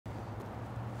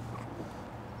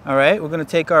All right, we're gonna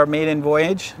take our maiden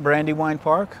voyage, Brandywine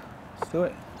Park. Let's do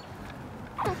it.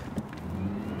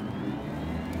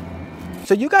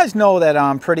 So you guys know that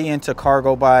I'm pretty into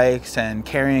cargo bikes and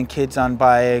carrying kids on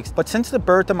bikes, but since the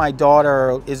birth of my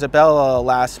daughter, Isabella,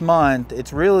 last month,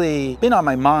 it's really been on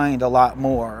my mind a lot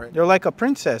more. You're like a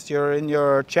princess, you're in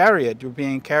your chariot, you're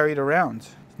being carried around.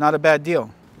 It's not a bad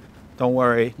deal. Don't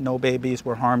worry, no babies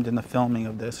were harmed in the filming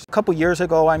of this. A couple years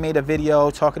ago, I made a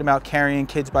video talking about carrying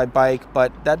kids by bike,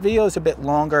 but that video is a bit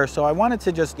longer, so I wanted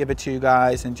to just give it to you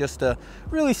guys in just a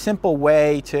really simple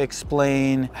way to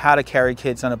explain how to carry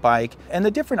kids on a bike and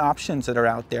the different options that are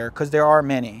out there, because there are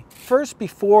many. First,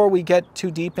 before we get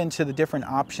too deep into the different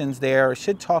options there, I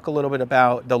should talk a little bit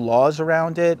about the laws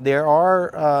around it. There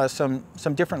are some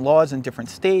different laws in different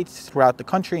states throughout the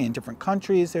country. In different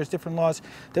countries, there's different laws.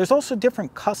 There's also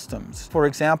different customs. For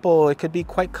example, it could be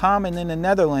quite common in the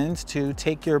Netherlands to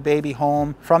take your baby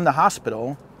home from the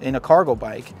hospital in a cargo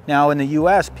bike. Now in the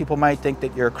US, people might think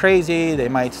that you're crazy. They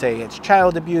might say it's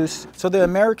child abuse. So the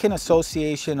American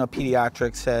Association of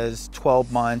Pediatrics says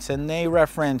 12 months, and they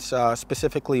reference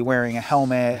specifically wearing a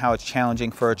helmet, how it's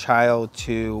challenging for a child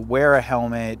to wear a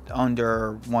helmet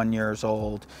under 1 year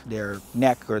old. Their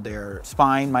neck or their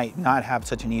spine might not have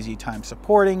such an easy time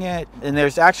supporting it. And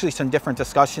there's actually some different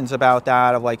discussions about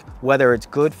that, of like whether it's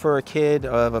good for a kid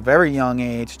of a very young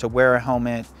age to wear a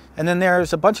helmet. And then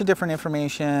there's a bunch of different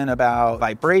information about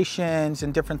vibrations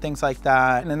and different things like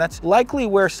that. And that's likely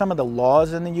where some of the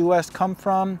laws in the US come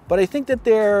from. But I think that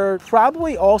they're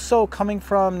probably also coming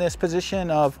from this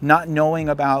position of not knowing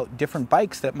about different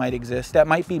bikes that might exist, that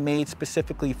might be made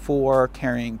specifically for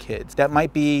carrying kids, that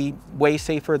might be way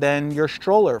safer than your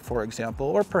stroller, for example,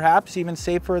 or perhaps even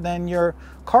safer than your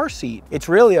car seat. It's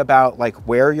really about like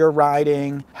where you're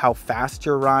riding, how fast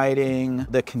you're riding,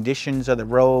 the conditions of the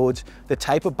roads, the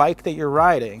type of bike that you're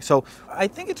riding. So I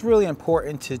think it's really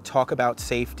important to talk about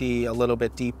safety a little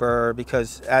bit deeper,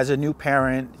 because as a new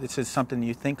parent, this is something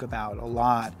you think about a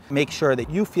lot. Make sure that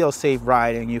you feel safe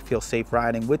riding, you feel safe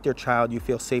riding with your child, you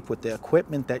feel safe with the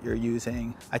equipment that you're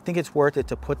using. I think it's worth it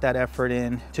to put that effort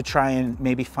in to try and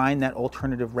maybe find that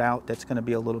alternative route that's going to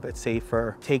be a little bit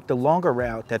safer. Take the longer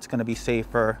route that's going to be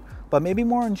safer, but maybe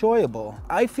more enjoyable.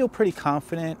 I feel pretty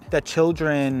confident that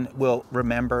children will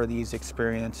remember these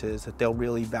experiences, that they'll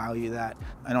really value that.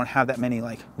 I don't have that many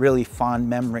like really fond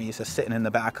memories of sitting in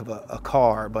the back of a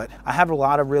car, but I have a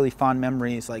lot of really fond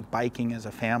memories like biking as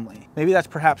a family. Maybe that's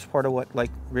perhaps part of what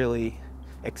like really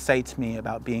excites me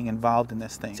about being involved in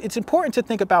this thing. It's important to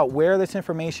think about where this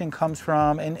information comes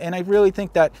from, and I really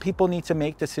think that people need to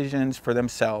make decisions for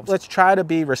themselves. Let's try to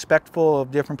be respectful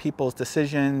of different people's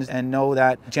decisions and know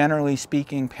that generally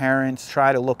speaking, parents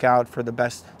try to look out for the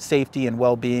best safety and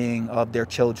well-being of their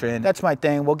children. That's my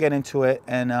thing. We'll get into it,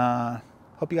 and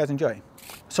hope you guys enjoy.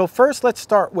 So first, let's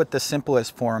start with the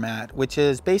simplest format, which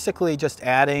is basically just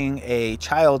adding a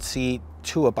child seat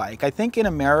to a bike. I think in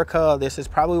America, this is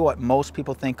probably what most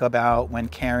people think about when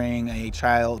carrying a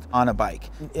child on a bike.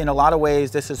 In a lot of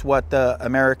ways, this is what the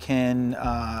American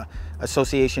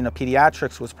Association of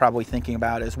Pediatrics was probably thinking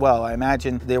about as well. I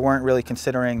imagine they weren't really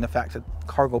considering the fact that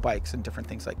cargo bikes and different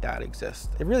things like that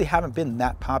exist. They really haven't been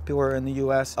that popular in the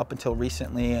US up until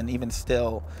recently, and even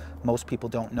still, most people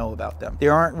don't know about them.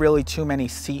 There aren't really too many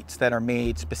seats that are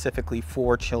made specifically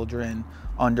for children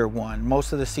under 1.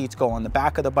 Most of the seats go on the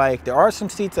back of the bike. There are some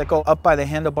seats that go up by the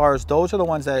handlebars. Those are the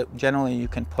ones that generally you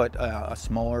can put a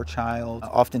smaller child.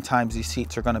 Oftentimes these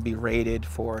seats are going to be rated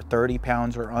for 30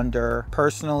 pounds or under.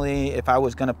 Personally, if I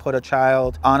was going to put a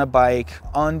child on a bike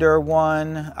under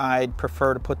 1, I'd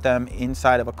prefer to put them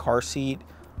inside of a car seat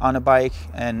on a bike,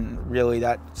 and really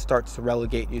that starts to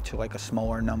relegate you to like a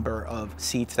smaller number of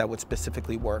seats that would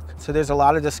specifically work. So there's a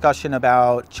lot of discussion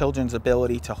about children's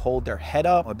ability to hold their head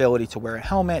up, ability to wear a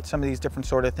helmet, some of these different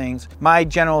sort of things. My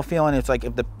general feeling is like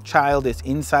if the child is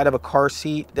inside of a car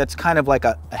seat, that's kind of like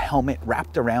a helmet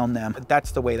wrapped around them.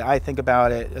 That's the way that I think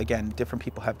about it. Again, different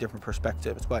people have different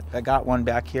perspectives, but I got one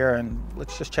back here and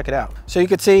let's just check it out. So you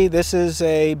can see this is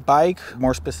a bike,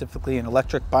 more specifically an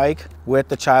electric bike with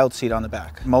the child seat on the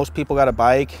back. Most people got a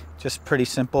bike, just pretty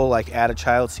simple, like add a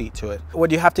child seat to it. What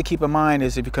you have to keep in mind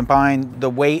is if you combine the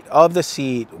weight of the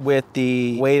seat with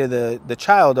the weight of the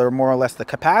child, or more or less the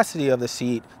capacity of the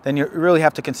seat, then you really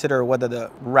have to consider whether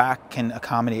the rack can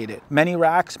accommodate it. Many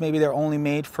racks, maybe they're only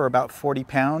made for about 40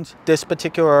 pounds. This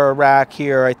particular rack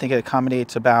here, I think it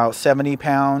accommodates about 70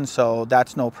 pounds, so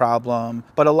that's no problem.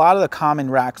 But a lot of the common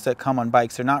racks that come on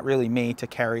bikes are not really made to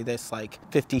carry this like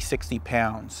 50, 60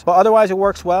 pounds. But otherwise it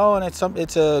works well, and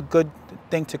it's a good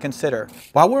thing to consider.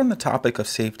 While we're on the topic of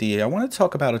safety, I want to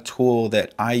talk about a tool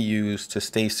that I use to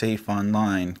stay safe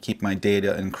online, keep my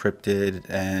data encrypted,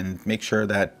 and make sure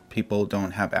that people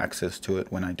don't have access to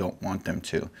it when I don't want them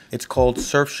to. It's called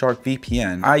Surfshark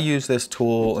VPN. I use this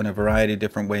tool in a variety of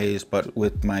different ways, but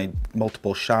with my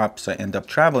multiple shops, I end up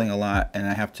traveling a lot and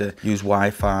I have to use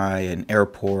Wi-Fi in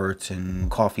airports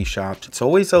and coffee shops. It's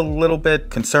always a little bit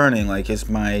concerning, like, is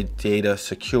my data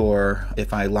secure?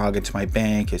 If I log into my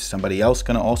bank, is somebody else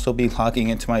gonna also be logging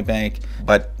into my bank?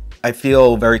 But I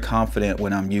feel very confident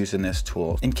when I'm using this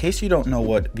tool. In case you don't know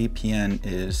what VPN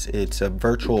is, it's a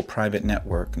virtual private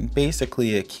network. And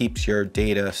basically, it keeps your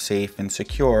data safe and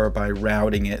secure by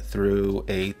routing it through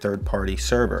a third-party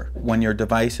server. When your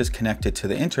device is connected to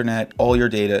the internet, all your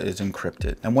data is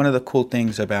encrypted. And one of the cool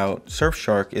things about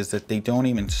Surfshark is that they don't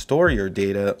even store your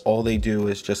data. All they do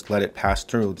is just let it pass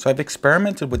through. So I've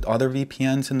experimented with other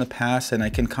VPNs in the past, and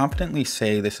I can confidently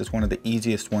say this is one of the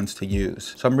easiest ones to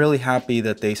use. So I'm really happy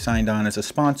that they signed on as a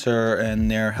sponsor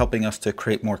and they're helping us to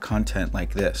create more content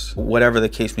like this. Whatever the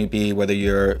case may be, whether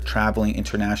you're traveling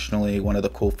internationally, one of the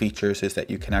cool features is that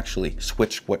you can actually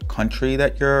switch what country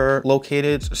that you're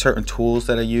located. Certain tools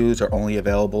that I use are only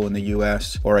available in the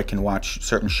US, or I can watch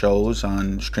certain shows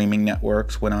on streaming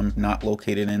networks when I'm not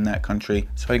located in that country.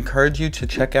 So I encourage you to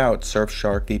check out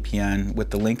Surfshark VPN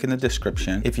with the link in the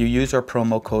description. If you use our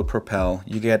promo code PROPEL,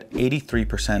 you get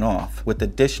 83% off with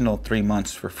additional 3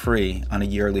 months for free on a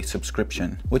yearly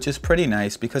subscription, which is pretty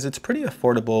nice because it's pretty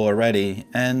affordable already,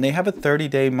 and they have a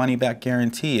 30-day money-back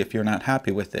guarantee if you're not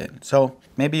happy with it. So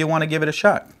maybe you want to give it a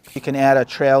shot. You can add a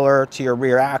trailer to your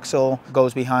rear axle,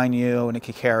 goes behind you, and it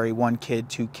can carry 1 kid,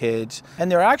 2 kids.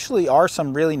 And there actually are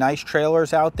some really nice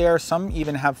trailers out there. Some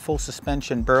even have full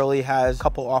suspension. Burley has a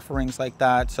couple offerings like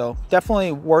that, so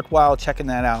definitely worthwhile checking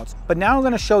that out. But now I'm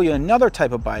going to show you another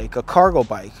type of bike, a cargo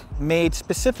bike, made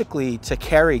specifically to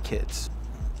carry kids.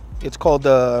 It's called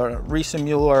the Reese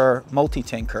Mueller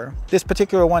Multi-Tinker. This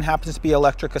particular one happens to be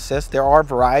electric assist. There are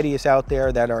varieties out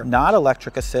there that are not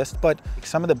electric assist, but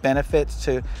some of the benefits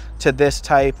to this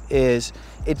type is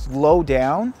it's low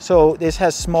down. So this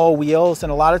has small wheels,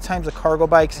 and a lot of times the cargo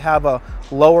bikes have a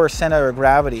lower center of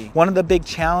gravity. One of the big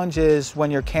challenges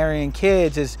when you're carrying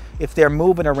kids is if they're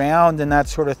moving around and that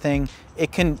sort of thing,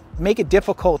 it can make it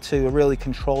difficult to really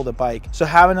control the bike. So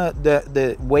having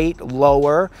the weight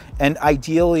lower and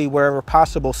ideally wherever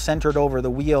possible centered over the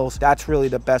wheels, that's really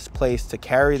the best place to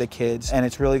carry the kids, and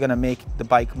it's really going to make the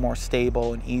bike more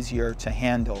stable and easier to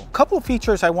handle. A couple of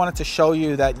features I wanted to show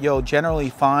you that you'll generally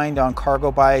find on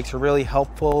cargo bikes are really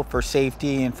helpful for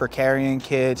safety and for carrying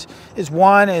kids is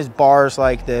one is bars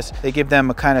like this. They give them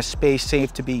a kind of space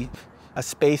safe to be a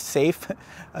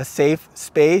safe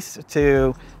space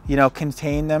to, you know,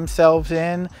 contain themselves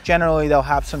in. Generally, they'll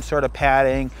have some sort of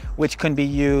padding, which can be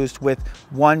used with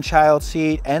 1 child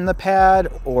seat and the pad,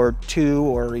 or 2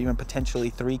 or even potentially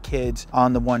 3 kids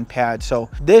on the 1 pad. So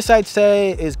this, I'd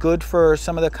say, is good for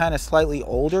some of the kind of slightly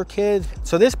older kids.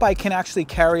 So this bike can actually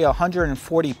carry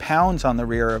 140 pounds on the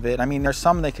rear of it. I mean, there's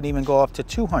some that can even go up to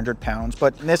 200 pounds,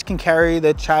 but this can carry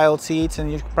the child seats,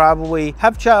 and you probably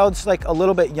have childs like a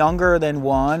little bit younger than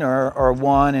 1 or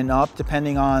 1 and up,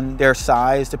 depending on their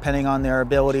size, depending on their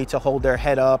ability to hold their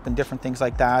head up and different things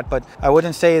like that. But I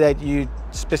wouldn't say that you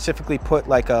specifically put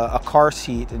like a car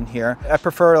seat in here. I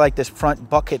prefer like this front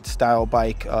bucket style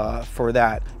bike for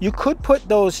that. You could put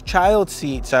those child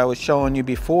seats I was showing you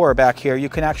before back here. You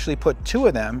can actually put 2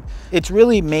 of them. It's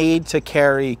really made to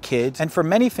carry kids, and for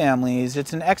many families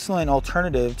it's an excellent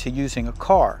alternative to using a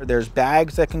car. There's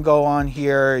bags that can go on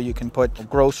here. You can put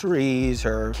groceries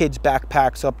or kids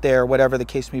backpacks up there, whatever the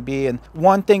case may be. And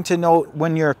one thing to note,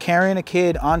 when you're carrying a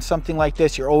kid on something like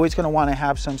this, you're always going to want to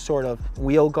have some sort of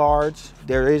wheel guards.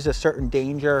 There is a certain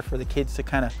danger for the kids to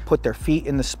kind of put their feet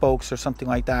in the spokes or something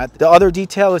like that. The other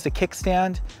detail is the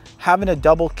kickstand. Having a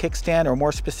double kickstand, or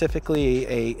more specifically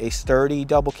a sturdy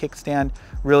double kickstand,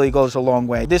 really goes a long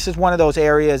way. This is one of those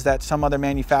areas that some other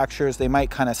manufacturers, they might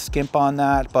kind of skimp on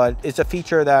that, but it's a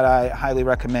feature that I highly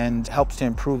recommend. It helps to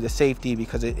improve the safety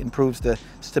because it improves the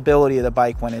stability of the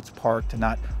bike when it's parked and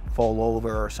not fall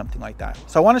over or something like that.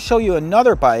 So I want to show you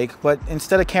another bike, but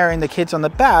instead of carrying the kids on the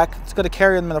back, it's going to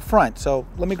carry them in the front. So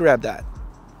let me grab that.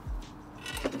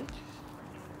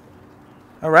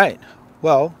 All right,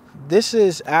 well, this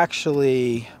is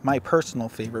actually my personal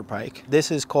favorite bike.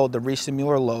 This is called the Reese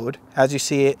Mueller Load. As you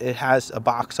see, it has a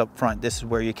box up front. This is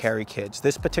where you carry kids.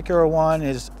 This particular one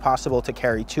is possible to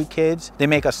carry 2 kids. They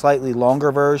make a slightly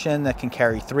longer version that can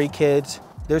carry 3 kids.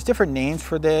 There's different names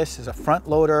for this. There's a front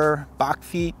loader, box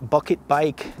feet, bucket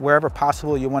bike. Wherever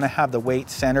possible, you want to have the weight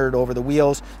centered over the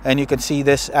wheels. And you can see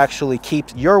this actually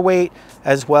keeps your weight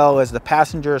as well as the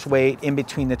passenger's weight in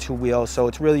between the two wheels. So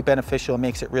it's really beneficial. It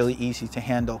makes it really easy to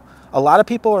handle. A lot of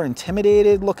people are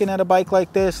intimidated looking at a bike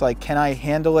like this, like, can I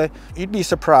handle it? You'd be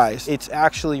surprised. It's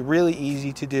actually really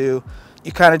easy to do.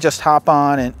 You kind of just hop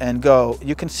on and go.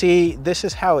 You can see this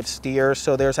is how it steers.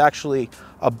 So there's actually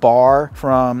a bar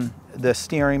from the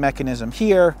steering mechanism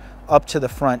here up to the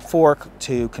front fork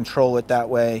to control it that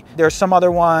way. There's some other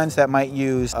ones that might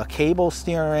use a cable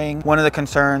steering. One of the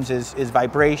concerns is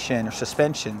vibration or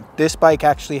suspension. This bike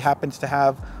actually happens to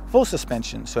have full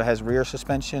suspension, so it has rear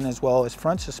suspension as well as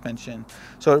front suspension.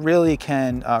 So it really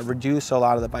can reduce a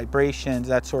lot of the vibrations,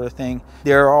 that sort of thing.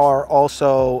 There are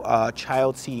also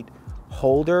child seat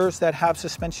holders that have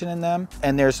suspension in them,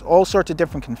 and there's all sorts of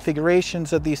different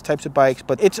configurations of these types of bikes,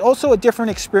 but it's also a different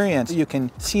experience. You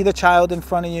can see the child in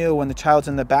front of you. When the child's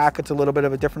in the back, it's a little bit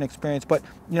of a different experience, but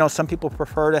you know, some people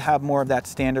prefer to have more of that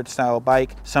standard style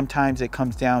bike. Sometimes it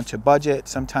comes down to budget,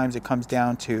 sometimes it comes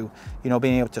down to, you know,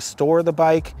 being able to store the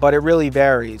bike, but it really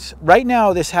varies. Right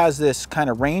now this has this kind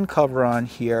of rain cover on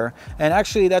here, and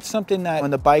actually that's something that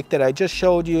on the bike that I just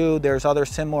showed you, there's other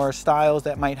similar styles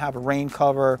that might have a rain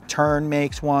cover. Turn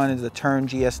makes one, is the Turn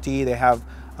GSD. They have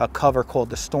a cover called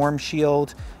the Storm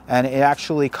Shield, and it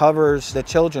actually covers the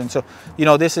children. So, you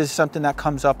know, this is something that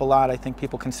comes up a lot. I think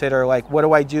people consider, like, what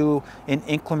do I do in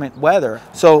inclement weather?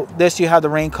 So this, you have the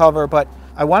rain cover, but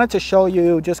I wanted to show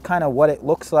you just kind of what it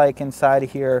looks like inside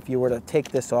of here if you were to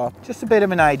take this off. Just a bit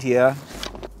of an idea.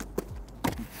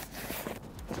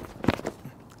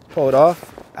 Pull it off.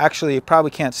 Actually, you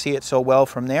probably can't see it so well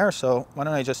from there, so why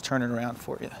don't I just turn it around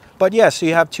for you. But yeah, so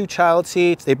you have two child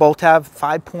seats. They both have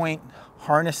 5-point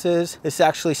harnesses. This is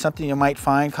actually something you might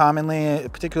find commonly,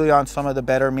 particularly on some of the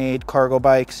better made cargo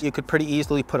bikes. You could pretty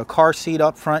easily put a car seat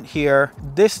up front here.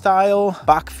 This style,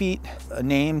 bakfiets, a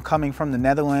name coming from the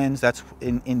Netherlands. That's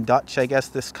in Dutch, I guess,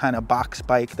 this kind of box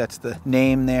bike, that's the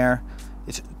name there.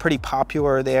 It's pretty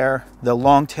popular there. The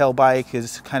long-tail bike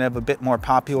is kind of a bit more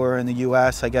popular in the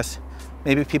US, I guess.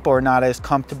 Maybe people are not as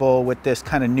comfortable with this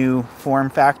kind of new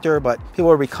form factor, but people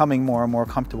are becoming more and more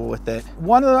comfortable with it.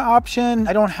 One other option,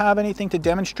 I don't have anything to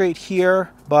demonstrate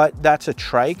here, but that's a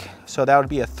trike. So that would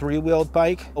be a 3-wheeled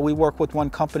bike. We work with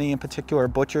one company in particular,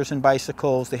 Butchers and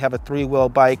Bicycles. They have a 3-wheel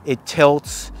bike. It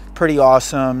tilts. Pretty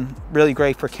awesome, really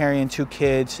great for carrying 2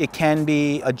 kids. It can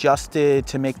be adjusted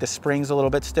to make the springs a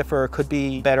little bit stiffer. It could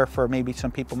be better for maybe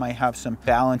some people might have some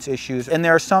balance issues. And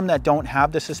there are some that don't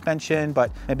have the suspension,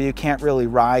 but maybe you can't really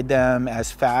ride them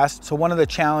as fast. So one of the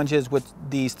challenges with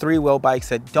these 3-wheel bikes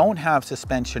that don't have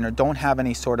suspension or don't have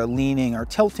any sort of leaning or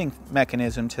tilting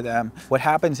mechanism to them, what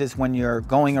happens is when you're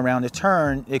going around a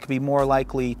turn, it could be more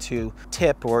likely to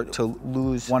tip or to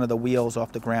lose one of the wheels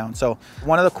off the ground. So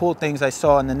one of the cool things I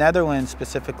saw in the Netherlands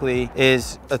specifically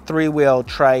is a 3-wheel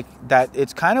trike that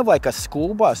it's kind of like a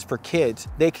school bus for kids.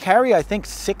 They carry, I think,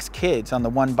 6 kids on the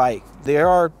one bike. There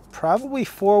are probably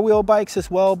 4-wheel bikes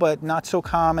as well, but not so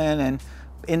common. And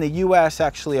in the US,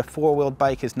 actually, a 4-wheeled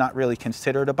bike is not really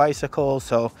considered a bicycle,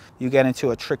 so you get into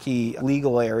a tricky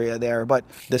legal area there. But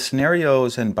the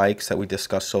scenarios and bikes that we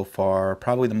discussed so far are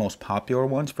probably the most popular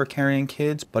ones for carrying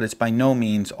kids, but it's by no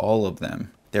means all of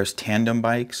them. There's tandem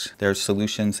bikes. There's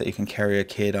solutions that you can carry a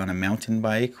kid on a mountain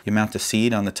bike. You mount a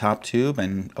seat on the top tube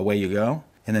and away you go.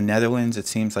 In the Netherlands, it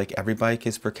seems like every bike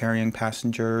is for carrying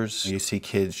passengers. You see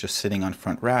kids just sitting on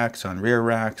front racks, on rear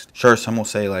racks. Sure, some will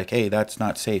say like, hey, that's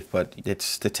not safe, but it's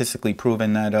statistically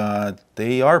proven that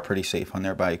they are pretty safe on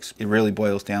their bikes. It really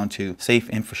boils down to safe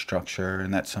infrastructure,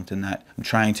 and that's something that I'm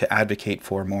trying to advocate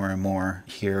for more and more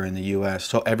here in the US,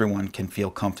 so everyone can feel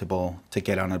comfortable to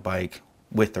get on a bike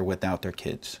with or without their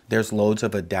kids. There's loads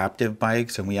of adaptive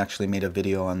bikes, and we actually made a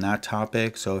video on that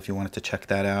topic, so if you wanted to check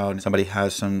that out, somebody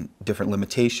has some different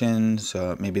limitations,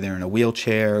 maybe they're in a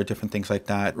wheelchair, different things like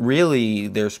that. Really,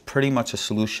 there's pretty much a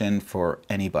solution for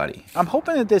anybody. I'm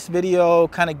hoping that this video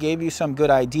kind of gave you some good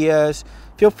ideas.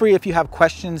 Feel free if you have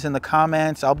questions in the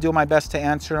comments. I'll do my best to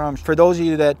answer them. For those of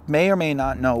you that may or may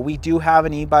not know, we do have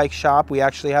an e-bike shop. We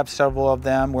actually have several of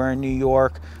them. We're in New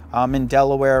York. In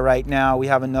Delaware right now. We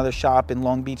have another shop in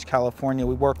Long Beach, California.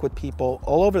 We work with people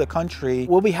all over the country.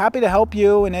 We'll be happy to help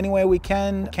you in any way we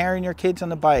can carrying your kids on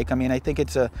the bike. I mean, I think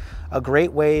it's a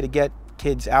great way to get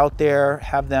kids out there,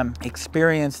 have them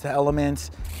experience the elements.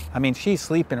 I mean, she's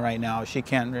sleeping right now. She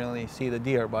can't really see the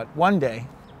deer, but one day,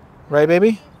 right,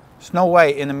 baby? Snow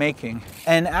White in the making.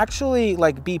 And actually,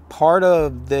 like, be part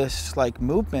of this like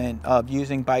movement of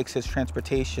using bikes as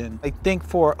transportation. I think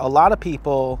for a lot of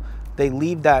people, they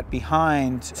leave that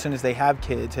behind as soon as they have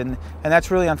kids, and that's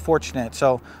really unfortunate.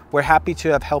 So we're happy to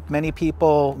have helped many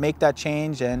people make that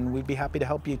change, and we'd be happy to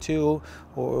help you too,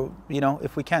 or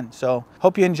if we can. So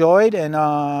hope you enjoyed, and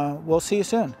we'll see you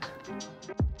soon.